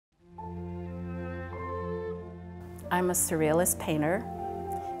I'm a surrealist painter,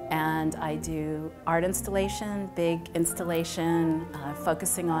 and I do art installation, big installation,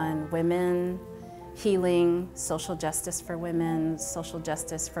 focusing on women, healing, social justice for women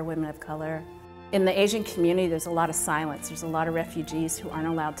of color. In the Asian community, there's a lot of silence. There's a lot of refugees who aren't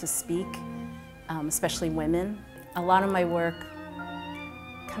allowed to speak, especially women. A lot of my work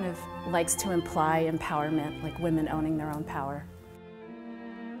kind of likes to imply empowerment, like women owning their own power.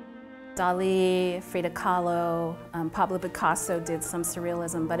 Dali, Frida Kahlo, Pablo Picasso did some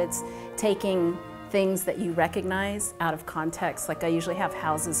surrealism, but it's taking things that you recognize out of context. Like I usually have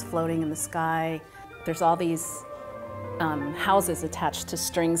houses floating in the sky. There's all these houses attached to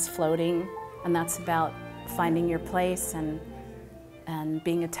strings floating, and that's about finding your place and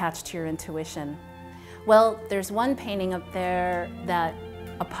being attached to your intuition. Well, there's one painting up there that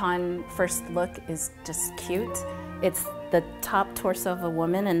upon first look is just cute. It's the top torso of a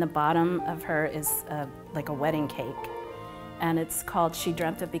woman and the bottom of her is like a wedding cake. And it's called She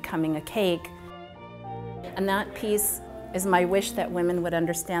Dreamt of Becoming a Cake. And that piece is my wish that women would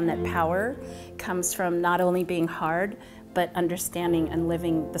understand that power comes from not only being hard, but understanding and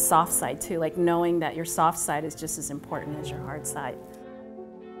living the soft side too, like knowing that your soft side is just as important as your hard side.